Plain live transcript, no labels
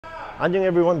Anjing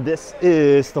everyone, this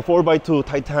is the 4x2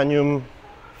 titanium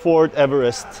Ford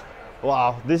Everest.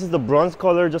 Wow, this is the bronze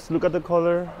color. Just look at the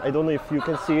color. I don't know if you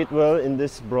can see it well in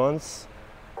this bronze.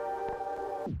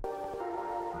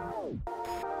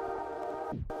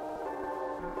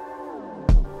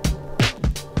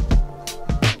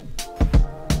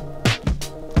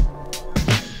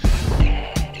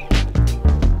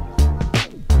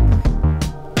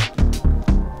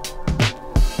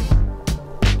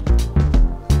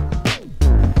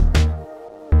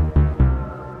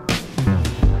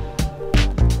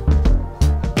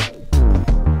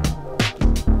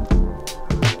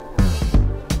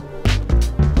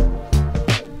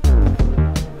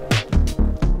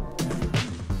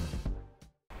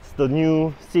 The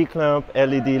new C-clamp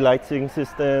LED lighting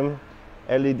system,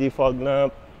 LED fog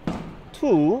lamp,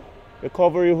 2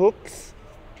 recovery hooks,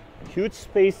 huge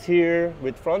space here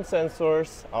with front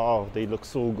sensors. Oh, they look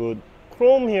so good.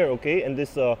 Chrome here, okay, and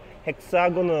this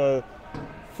hexagonal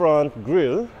front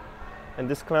grille, and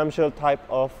this clamshell type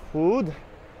of hood.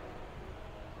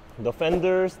 The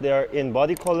fenders, they are in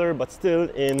body color, but still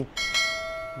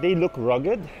they look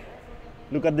rugged.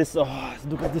 Look at this, oh,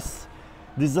 look at this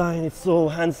design. It's so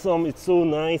handsome, it's so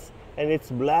nice, and it's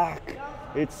black.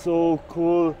 It's so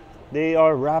cool. They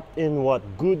are wrapped in what,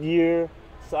 Goodyear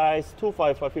size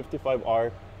 255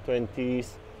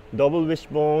 R20s, double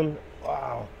wishbone.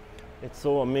 Wow, it's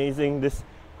so amazing. This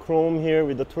chrome here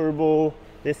with the turbo.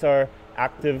 These are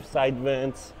active side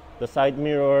vents, the side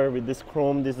mirror with this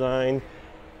chrome design.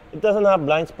 It doesn't have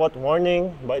blind spot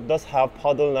warning, but it does have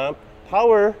puddle lamp,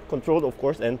 power controlled of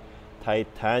course, and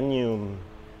titanium.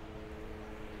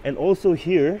 And also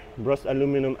here, brushed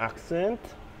aluminum accent.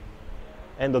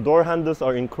 And the door handles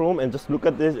are in chrome. And just look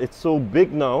at this, it's so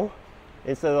big now.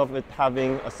 Instead of it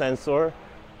having a sensor,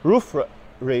 roof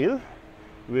rail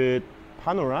with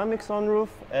panoramic sunroof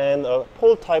and a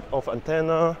pole type of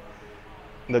antenna.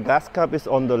 The gas cap is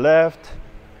on the left.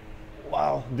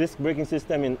 Wow, disc braking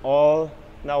system in all.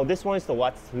 Now this one is the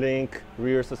Watts Link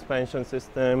rear suspension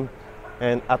system.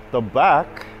 And at the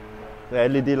back, the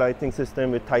LED lighting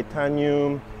system with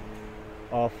titanium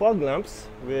fog lamps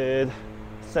with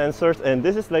sensors, and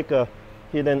this is like a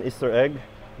hidden Easter egg.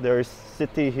 There is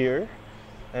city here,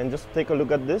 and just take a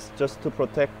look at this, just to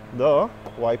protect the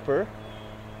wiper,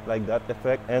 like that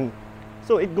effect. And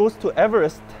so it goes to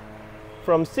Everest.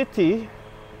 From city,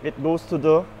 it goes to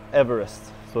the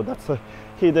Everest. So that's a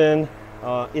hidden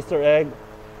Easter egg.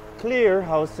 Clear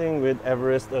housing with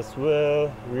Everest as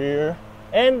well, rear.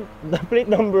 And the plate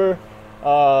number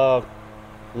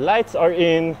lights are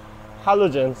in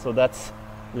halogen, so that's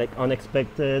like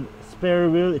unexpected. Spare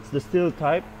wheel, it's the steel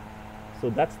type, so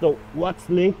that's the Watts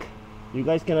Link. You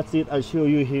guys cannot see it, I'll show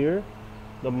you here.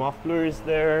 The muffler is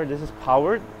there. This is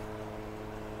powered.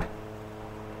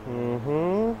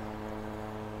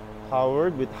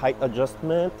 Powered with height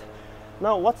adjustment.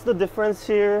 Now what's the difference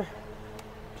here?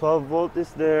 12 volt is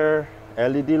there,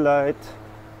 LED light.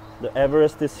 The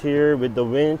Everest is here with the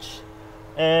winch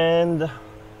and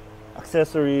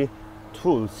accessory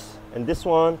tools. And this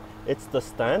one, it's the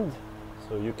stand,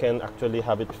 so you can actually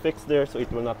have it fixed there so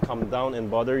it will not come down and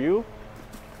bother you.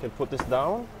 You can put this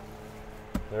down.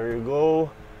 There you go.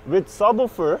 With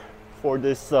subwoofer for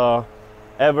this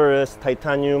Everest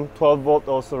titanium, 12 volt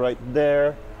also right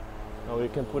there. Now you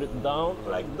can put it down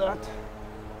like that.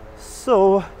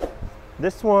 So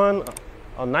this one,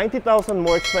 90,000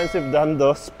 more expensive than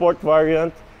the sport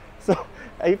variant. So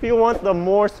if you want the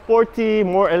more sporty,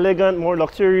 more elegant, more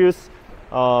luxurious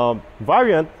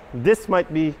variant, this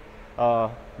might be a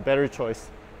better choice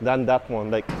than that one.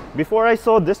 Like before I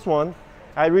saw this one,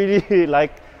 I really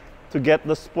like to get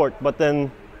the sport, but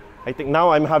then I think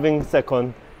now I'm having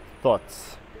second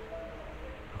thoughts.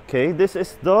 Okay, this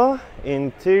is the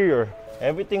interior.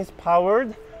 Everything's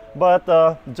powered, but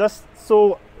just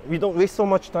so we don't waste so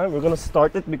much time, we're gonna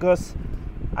start it because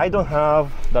I don't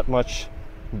have that much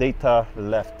data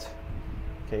left.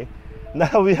 Okay,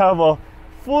 now we have a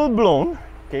full-blown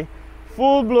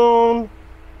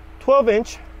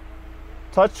 12-inch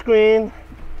touchscreen,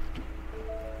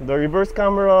 the reverse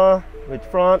camera with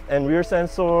front and rear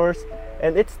sensors,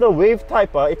 and it's the wave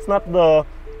type. It's not the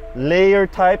layer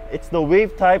type, it's the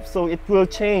wave type, so it will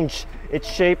change its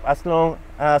shape as long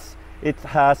as it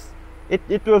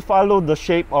will follow the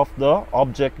shape of the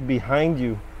object behind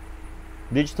you.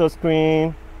 Digital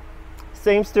screen,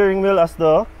 same steering wheel as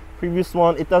the previous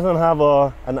one. It doesn't have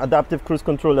an adaptive cruise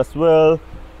control as well.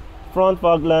 Front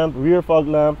fog lamp, rear fog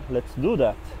lamp. Let's do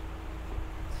that.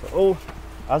 So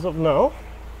as of now,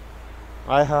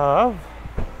 I have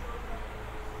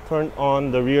turned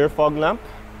on the rear fog lamp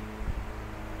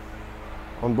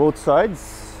on both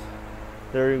sides.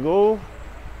 There you go.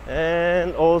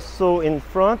 And also in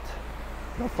front,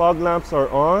 the fog lamps are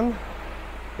on.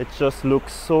 It just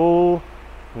looks so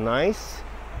nice.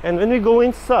 And when we go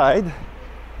inside,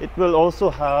 it will also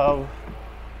have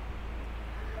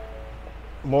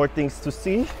more things to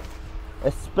see,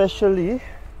 especially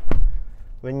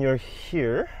when you're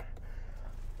here.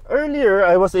 Earlier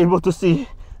I was able to see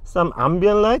some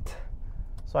ambient light,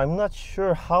 so I'm not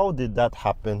sure how did that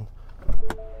happen.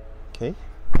 Okay,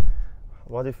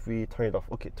 what if we turn it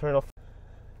off? Okay, turn it off.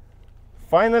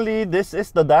 Finally, this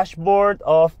is the dashboard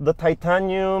of the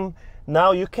Titanium.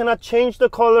 Now you cannot change the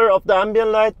color of the ambient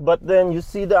light, but then you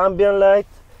see the ambient light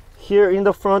here in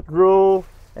the front row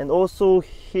and also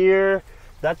here.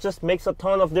 That just makes a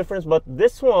ton of difference, but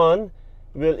this one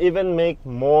will even make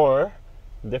more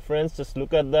difference. Just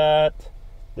look at that.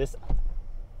 This,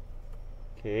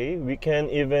 okay, we can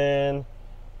even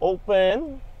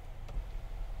open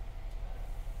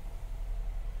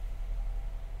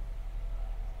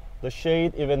the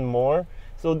shade even more.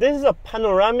 So this is a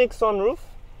panoramic sunroof,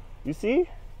 you see?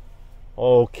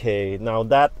 Okay, now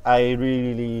that I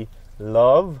really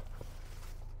love.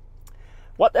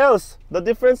 What else? The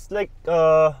difference, like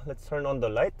let's turn on the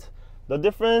light. The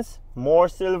difference, more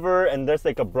silver, and there's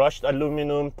like a brushed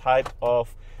aluminum type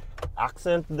of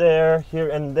accent there, here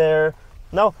and there.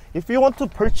 Now if you want to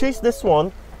purchase this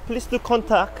one, please do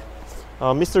contact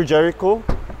Mr. Jericho.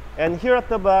 And here at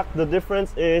the back, the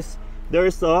difference is there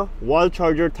is a wall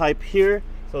charger type here,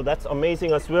 so that's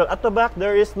amazing as well. At the back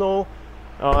there is no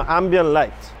ambient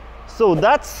light. So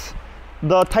that's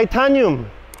the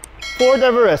Titanium Ford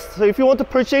Everest. So if you want to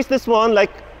purchase this one,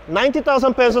 like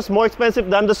 90,000 pesos more expensive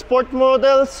than the sport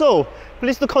model, so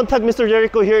please do contact Mr.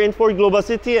 Jericho here in Ford Global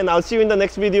City, and I'll see you in the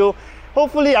next video.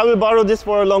 Hopefully I will borrow this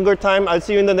for a longer time. I'll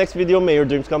see you in the next video. May your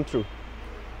dreams come true.